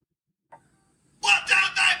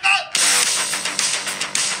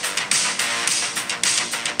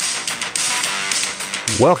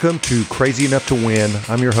Welcome to Crazy Enough to Win.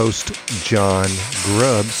 I'm your host, John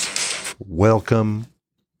Grubbs. Welcome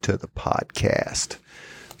to the podcast.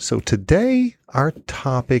 So today our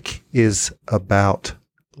topic is about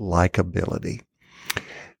likability.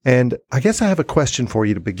 And I guess I have a question for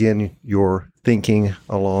you to begin your thinking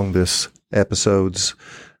along this episode's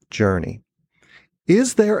journey.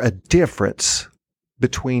 Is there a difference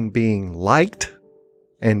between being liked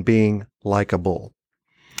and being likable?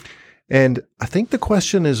 And I think the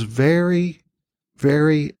question is very,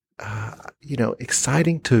 very,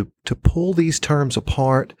 exciting to pull these terms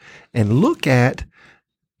apart and look at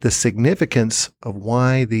the significance of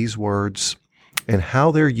why these words and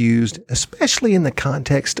how they're used, especially in the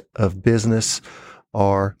context of business,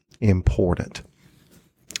 are important.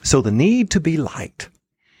 So the need to be liked,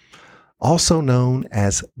 also known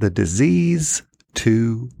as the disease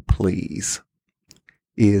to please,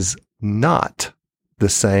 is not the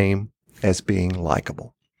same as being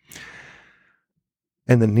likable.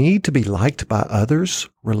 And the need to be liked by others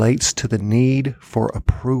relates to the need for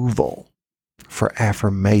approval, for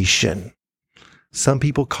affirmation. Some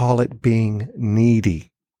people call it being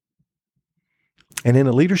needy. And in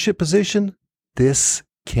a leadership position, this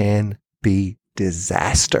can be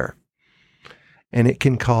disaster. And it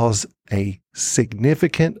can cause a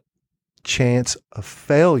significant chance of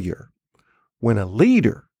failure when a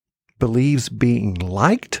leader believes being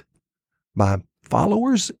liked by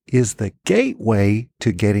followers is the gateway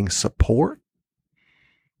to getting support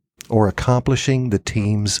or accomplishing the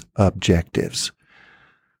team's objectives.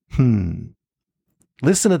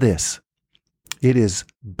 Listen to this. It is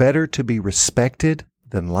better to be respected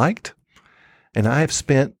than liked. And I have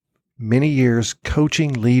spent many years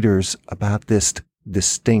coaching leaders about this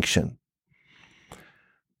distinction.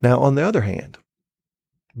 Now, on the other hand,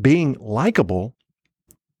 being likable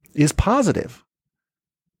is positive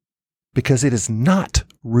because it is not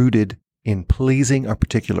rooted in pleasing a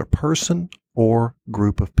particular person or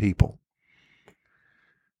group of people.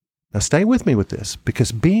 Now, stay with me with this,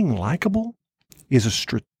 because being likable is a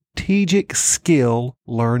strategic skill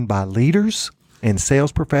learned by leaders and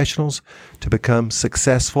sales professionals to become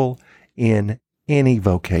successful in any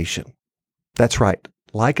vocation. That's right.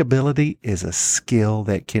 Likability is a skill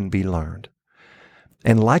that can be learned.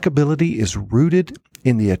 And likability is rooted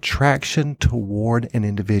in the attraction toward an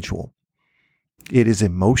individual. It is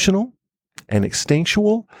emotional and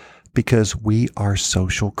instinctual because we are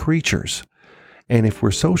social creatures. And if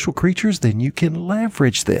we're social creatures, then you can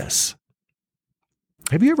leverage this.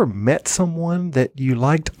 Have you ever met someone that you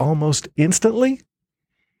liked almost instantly?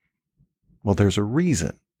 Well, there's a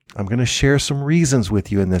reason. I'm going to share some reasons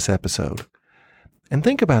with you in this episode. And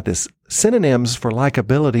think about this. Synonyms for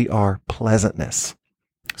likability are pleasantness.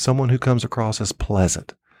 Someone who comes across as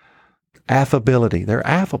pleasant. Affability. They're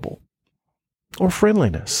affable. Or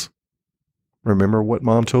friendliness. Remember what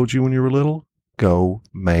mom told you when you were little? Go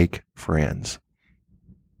make friends.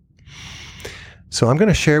 So I'm going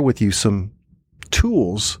to share with you some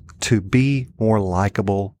tools to be more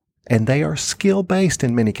likable, and they are skill-based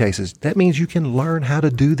in many cases. That means you can learn how to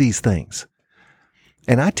do these things.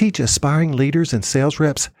 And I teach aspiring leaders and sales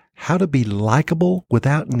reps how to be likable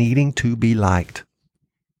without needing to be liked.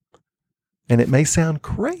 And it may sound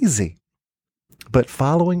crazy, but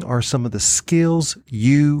following are some of the skills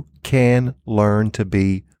you can learn to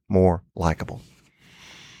be more likable.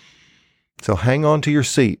 So hang on to your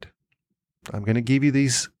seat. I'm going to give you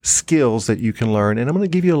these skills that you can learn, and I'm going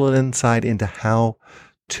to give you a little insight into how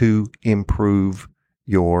to improve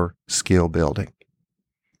your skill building.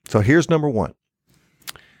 So here's number one.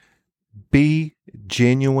 Be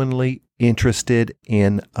genuinely interested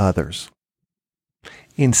in others.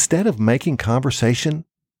 Instead of making conversation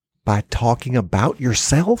by talking about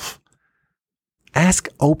yourself, ask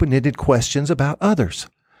open-ended questions about others.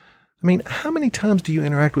 I mean, how many times do you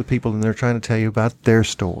interact with people and they're trying to tell you about their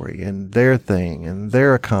story and their thing and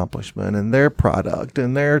their accomplishment and their product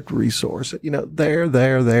and their resource,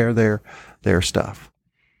 their stuff.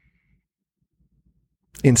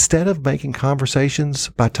 Instead of making conversations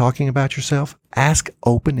by talking about yourself, ask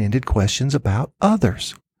open-ended questions about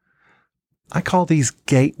others. I call these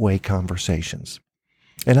gateway conversations.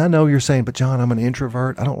 And I know you're saying, but John, I'm an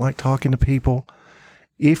introvert. I don't like talking to people.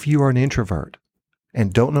 If you are an introvert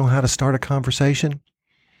and don't know how to start a conversation,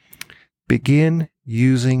 begin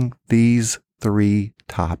using these 3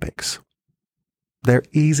 topics. They're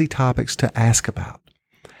easy topics to ask about.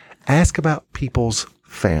 Ask about people's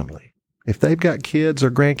family. If they've got kids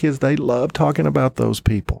or grandkids, they love talking about those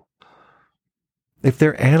people. If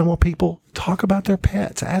they're animal people, talk about their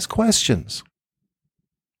pets. Ask questions.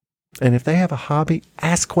 And if they have a hobby,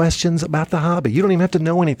 ask questions about the hobby. You don't even have to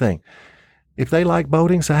know anything. If they like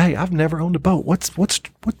boating, say, hey, I've never owned a boat.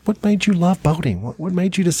 What made you love boating? What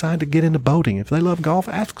made you decide to get into boating? If they love golf,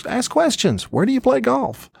 ask questions. Where do you play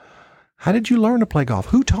golf? How did you learn to play golf?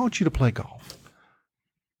 Who taught you to play golf?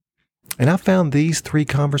 And I found these 3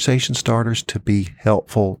 conversation starters to be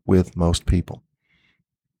helpful with most people.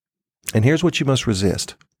 And here's what you must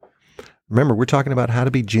resist. Remember, we're talking about how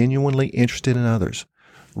to be genuinely interested in others.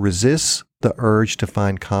 Resist the urge to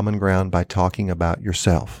find common ground by talking about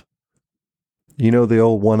yourself. You know the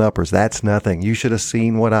old one-uppers, that's nothing. You should have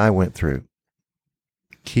seen what I went through.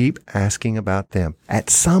 Keep asking about them. At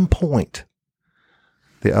some point,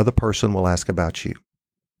 the other person will ask about you.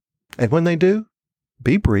 And when they do,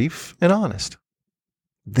 be brief and honest.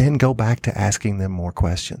 Then go back to asking them more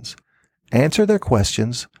questions. Answer their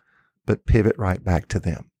questions, but pivot right back to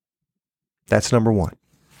them. That's number 1.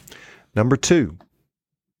 Number 2,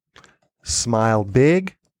 smile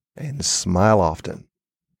big and smile often.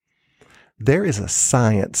 There is a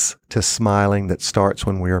science to smiling that starts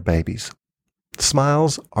when we are babies.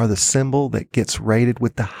 Smiles are the symbol that gets rated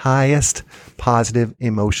with the highest positive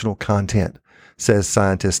emotional content, says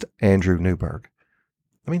scientist Andrew Newberg.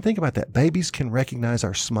 I mean, think about that. Babies can recognize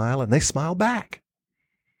our smile and they smile back.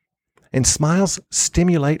 And smiles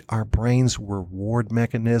stimulate our brain's reward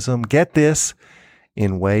mechanism, get this,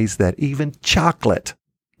 in ways that even chocolate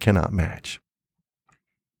cannot match.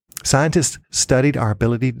 Scientists studied our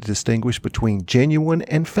ability to distinguish between genuine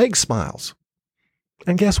and fake smiles.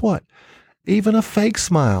 And guess what? Even a fake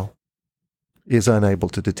smile is unable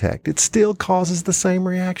to detect. It still causes the same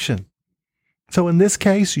reaction. So in this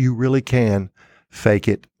case, you really can fake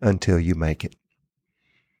it until you make it.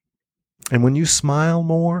 And when you smile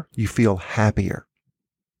more, you feel happier.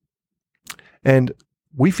 And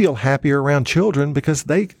we feel happier around children because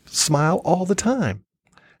they smile all the time.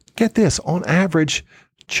 Get this, on average,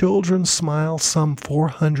 children smile some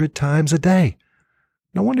 400 times a day.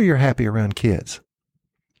 No wonder you're happy around kids.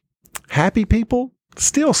 Happy people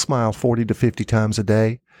still smile 40 to 50 times a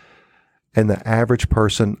day, and the average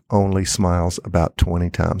person only smiles about 20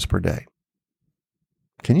 times per day.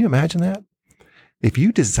 Can you imagine that? If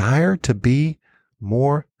you desire to be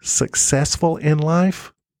more successful in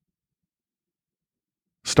life,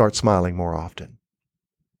 start smiling more often.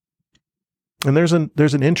 And there's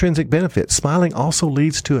an intrinsic benefit. Smiling also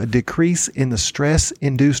leads to a decrease in the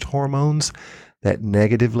stress-induced hormones that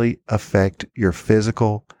negatively affect your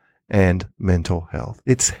physical and mental health.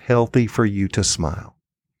 It's healthy for you to smile.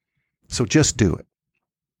 So just do it.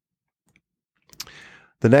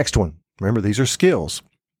 The next one, remember, these are skills.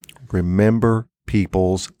 Remember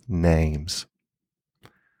people's names.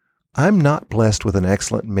 I'm not blessed with an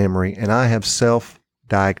excellent memory, and I have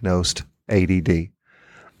self-diagnosed ADD.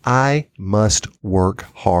 I must work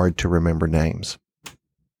hard to remember names.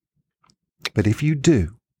 But if you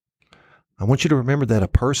do, I want you to remember that a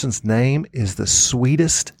person's name is the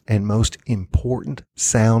sweetest and most important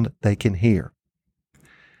sound they can hear.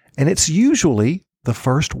 And it's usually the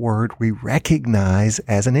first word we recognize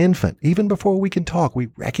as an infant. Even before we can talk, we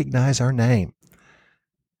recognize our name.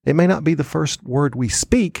 It may not be the first word we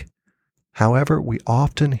speak. However, we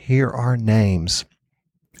often hear our names,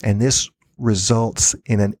 and this results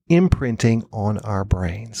in an imprinting on our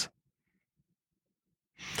brains.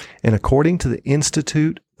 And according to the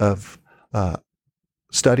Institute of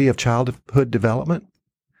Study of Childhood Development,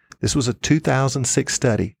 this was a 2006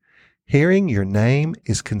 study. Hearing your name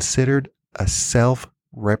is considered a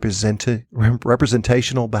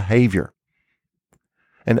self-representational behavior.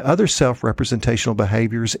 And other self-representational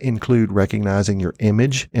behaviors include recognizing your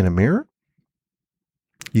image in a mirror,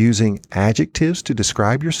 using adjectives to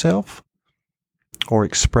describe yourself, or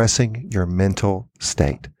expressing your mental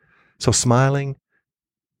state. So smiling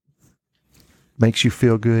makes you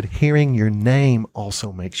feel good. Hearing your name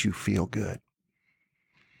also makes you feel good.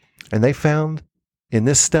 And they found in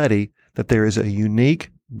this study that there is a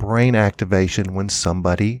unique brain activation when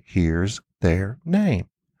somebody hears their name.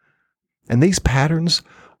 And these patterns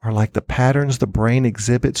are like the patterns the brain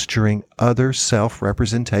exhibits during other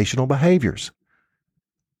self-representational behaviors.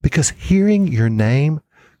 Because hearing your name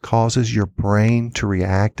causes your brain to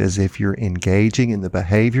react as if you're engaging in the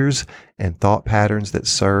behaviors and thought patterns that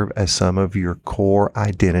serve as some of your core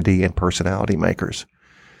identity and personality makers.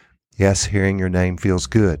 Yes, hearing your name feels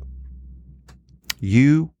good.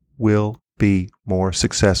 You will be more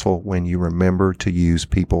successful when you remember to use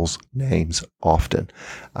people's names often.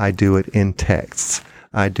 I do it in texts.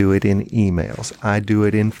 I do it in emails. I do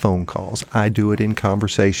it in phone calls. I do it in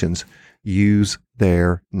conversations. Use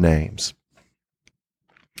their names.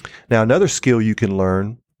 Now, another skill you can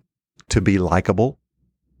learn to be likable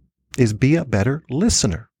is be a better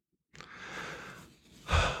listener.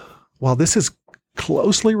 while this is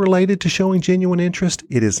closely related to showing genuine interest,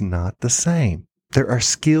 it is not the same. There are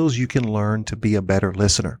skills you can learn to be a better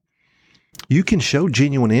listener. You can show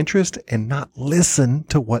genuine interest and not listen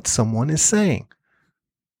to what someone is saying.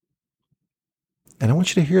 And I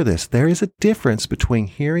want you to hear this. There is a difference between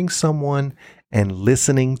hearing someone and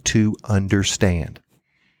listening to understand.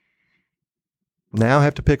 Now I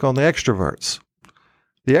have to pick on the extroverts.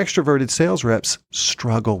 The extroverted sales reps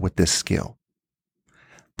struggle with this skill.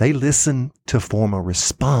 They listen to form a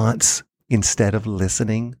response instead of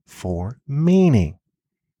listening for meaning.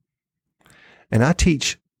 And I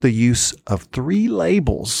teach the use of 3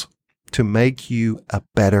 labels to make you a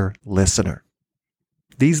better listener.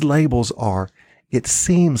 These labels are: it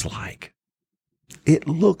seems like, it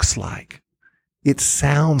looks like, it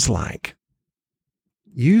sounds like.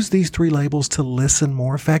 Use these 3 labels to listen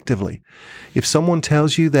more effectively. If someone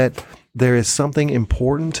tells you that there is something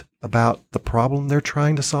important about the problem they're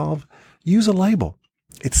trying to solve, use a label.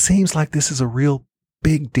 It seems like this is a real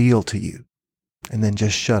big deal to you. And then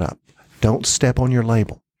just shut up. Don't step on your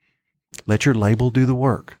label. Let your label do the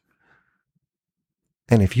work.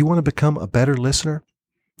 And if you want to become a better listener,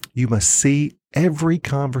 you must see every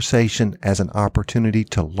conversation as an opportunity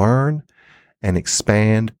to learn and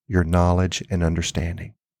expand your knowledge and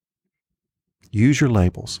understanding. Use your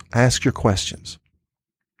labels, ask your questions,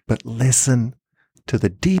 but listen to the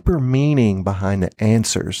deeper meaning behind the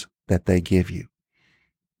answers that they give you.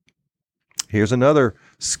 Here's another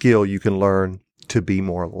skill you can learn to be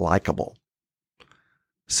more likable.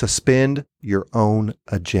 Suspend your own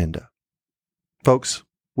agenda. Folks,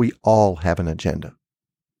 we all have an agenda.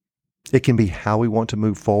 It can be how we want to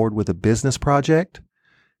move forward with a business project.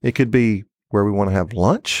 It could be where we want to have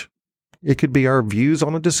lunch. It could be our views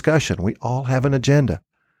on a discussion. We all have an agenda.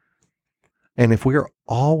 And if we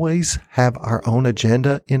always have our own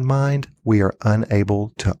agenda in mind, we are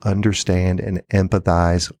unable to understand and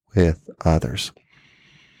empathize with others.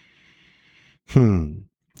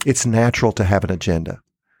 It's natural to have an agenda,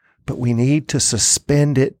 but we need to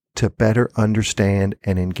suspend it to better understand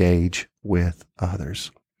and engage with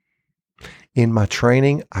others. In my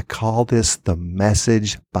training, I call this the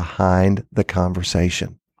message behind the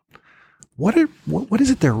conversation. What is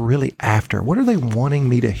it they're really after? What are they wanting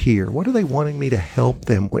me to hear? What are they wanting me to help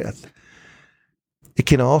them with? It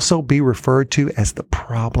can also be referred to as the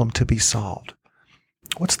problem to be solved.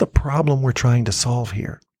 What's the problem we're trying to solve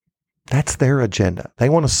here? That's their agenda. They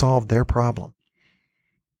want to solve their problem.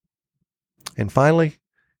 And finally,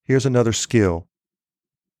 here's another skill.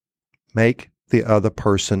 Make the other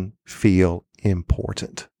person feel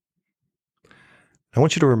important. I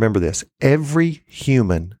want you to remember this. Every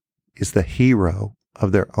human is the hero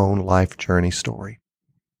of their own life journey story.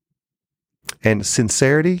 And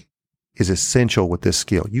sincerity is essential with this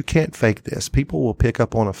skill. You can't fake this. People will pick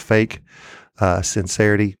up on a fake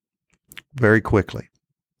sincerity very quickly.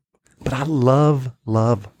 But I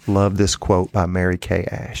love this quote by Mary Kay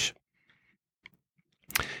Ash.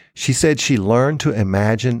 She said she learned to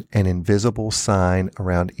imagine an invisible sign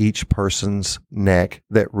around each person's neck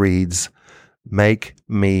that reads, "Make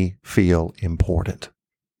me feel important."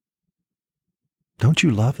 Don't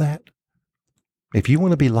you love that? If you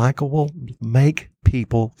want to be likable, make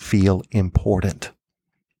people feel important.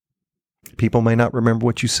 People may not remember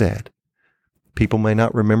what you said. People may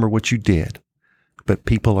not remember what you did, but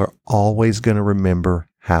people are always going to remember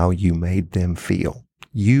how you made them feel.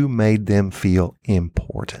 You made them feel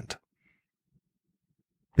important.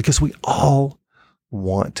 Because we all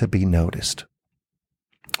want to be noticed.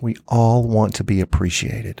 We all want to be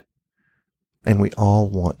appreciated. And we all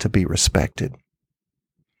want to be respected.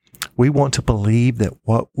 We want to believe that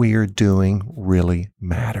what we are doing really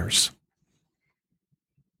matters.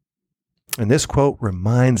 And this quote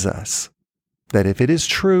reminds us that if it is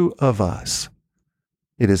true of us,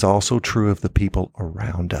 it is also true of the people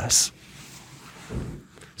around us.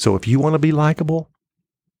 So if you want to be likable,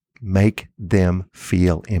 make them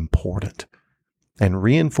feel important and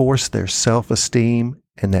reinforce their self-esteem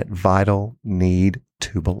and that vital need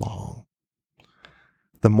to belong.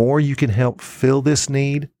 The more you can help fill this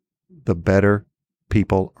need, the better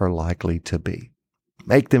people are likely to be.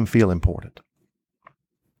 Make them feel important.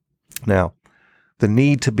 Now, the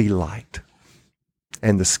need to be liked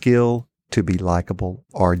and the skill to be likable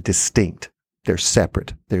are distinct. They're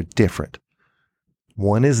separate. They're different.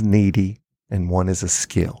 One is needy and one is a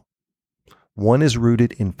skill. One is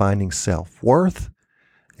rooted in finding self-worth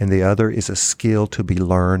and the other is a skill to be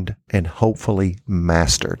learned and hopefully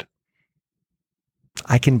mastered.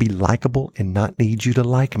 I can be likable and not need you to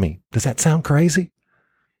like me. Does that sound crazy?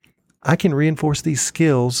 I can reinforce these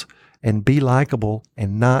skills and be likable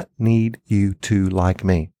and not need you to like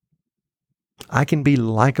me. I can be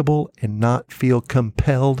likable and not feel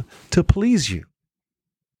compelled to please you.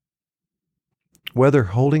 Whether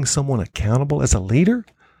holding someone accountable as a leader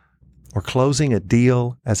or closing a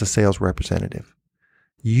deal as a sales representative,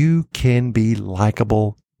 you can be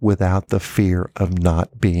likable without the fear of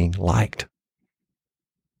not being liked.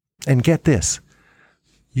 And get this,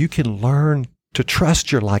 you can learn to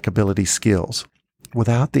trust your likability skills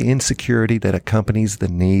without the insecurity that accompanies the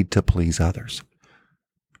need to please others.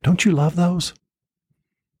 Don't you love those?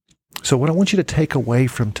 So what I want you to take away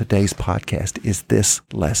from today's podcast is this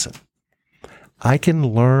lesson. I can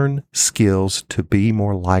learn skills to be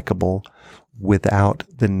more likable without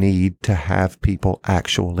the need to have people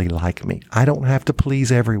actually like me. I don't have to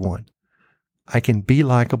please everyone. I can be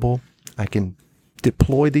likable. I can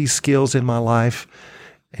deploy these skills in my life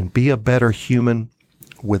and be a better human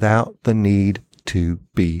without the need to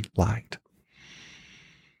be liked.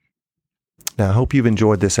 Now, I hope you've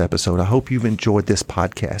enjoyed this episode. I hope you've enjoyed this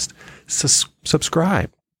podcast.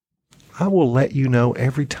 Subscribe. I will let you know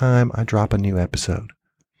every time I drop a new episode.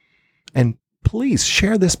 And please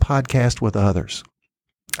share this podcast with others.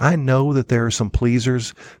 I know that there are some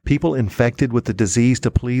pleasers, people infected with the disease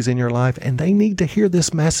to please in your life, and they need to hear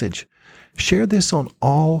this message. Share this on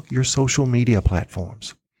all your social media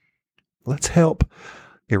platforms. Let's help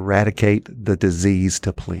eradicate the disease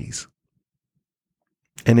to please.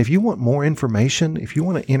 And if you want more information, if you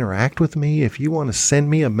want to interact with me, if you want to send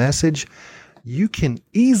me a message, you can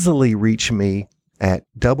easily reach me at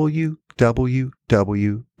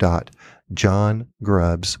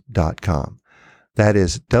www.johngrubbs.com. That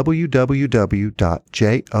is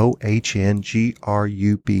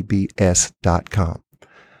www.johngrubbs.com.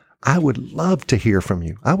 I would love to hear from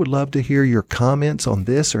you. I would love to hear your comments on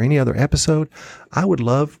this or any other episode. I would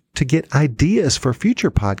love to get ideas for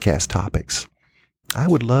future podcast topics. I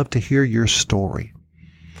would love to hear your story.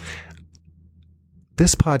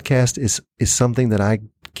 This podcast is something that I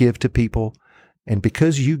give to people, and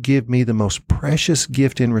because you give me the most precious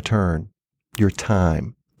gift in return, your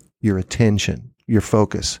time, your attention, your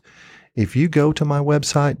focus. If you go to my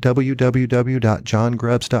website,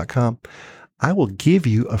 www.johngrubbs.com, I will give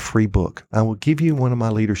you a free book. I will give you one of my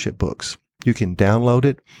leadership books. You can download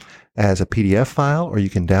it as a PDF file, or you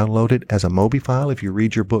can download it as a Mobi file if you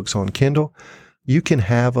read your books on Kindle. You can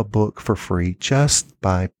have a book for free just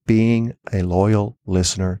by being a loyal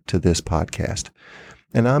listener to this podcast.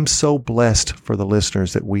 And I'm so blessed for the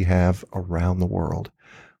listeners that we have around the world.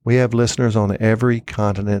 We have listeners on every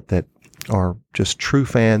continent that are just true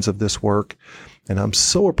fans of this work. And I'm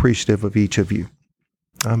so appreciative of each of you.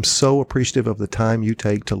 I'm so appreciative of the time you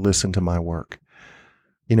take to listen to my work.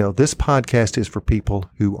 You know, this podcast is for people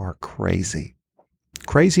who are crazy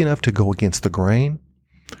enough to go against the grain,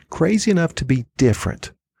 crazy enough to be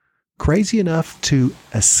different, crazy enough to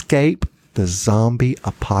escape the zombie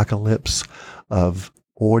apocalypse of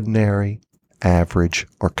ordinary, average,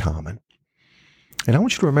 or common. And I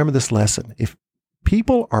want you to remember this lesson. If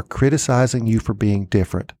people are criticizing you for being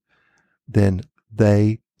different, then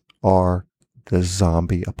they are the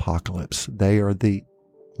zombie apocalypse. They are the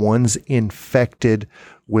ones infected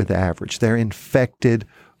with average. They're infected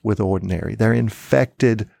with ordinary. They're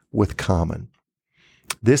infected with common.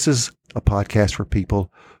 This is a podcast for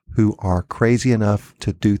people who are crazy enough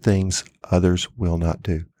to do things others will not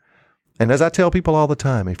do. And as I tell people all the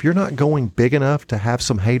time, if you're not going big enough to have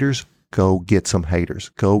some haters, go get some haters.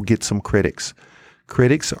 Go get some critics.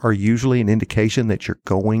 Critics are usually an indication that you're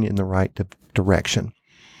going in the right direction.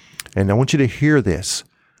 And I want you to hear this.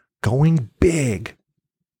 Going big,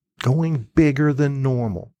 going bigger than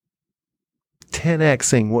normal,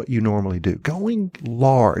 10xing what you normally do, going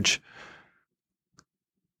large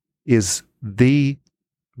is the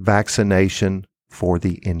vaccination for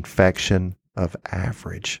the infection of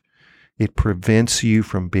average. It prevents you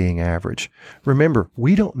from being average. Remember,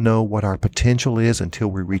 we don't know what our potential is until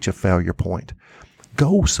we reach a failure point.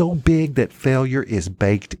 Go so big that failure is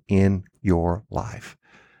baked in your life.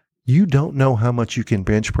 You don't know how much you can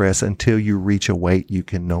bench press until you reach a weight you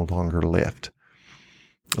can no longer lift.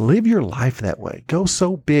 Live your life that way. Go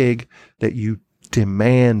so big that you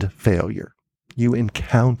demand failure. You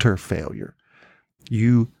encounter failure.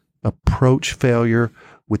 You approach failure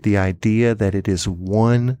with the idea that it is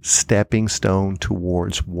one stepping stone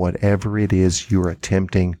towards whatever it is you're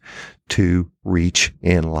attempting to reach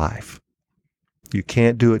in life. You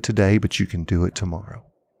can't do it today, but you can do it tomorrow.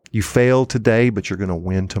 You failed today, but you're going to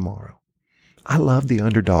win tomorrow. I love the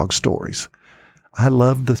underdog stories. I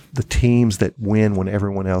love the teams that win when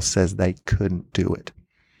everyone else says they couldn't do it.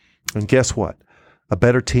 And guess what? A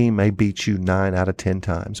better team may beat you 9 out of 10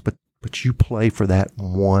 times, but but you play for that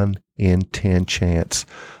 1 in 10 chance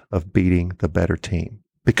of beating the better team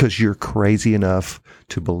because you're crazy enough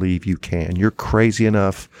to believe you can. You're crazy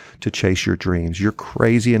enough to chase your dreams. You're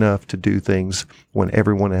crazy enough to do things when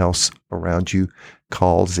everyone else around you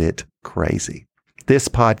calls it crazy. This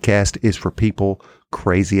podcast is for people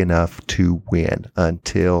crazy enough to win.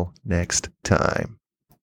 Until next time.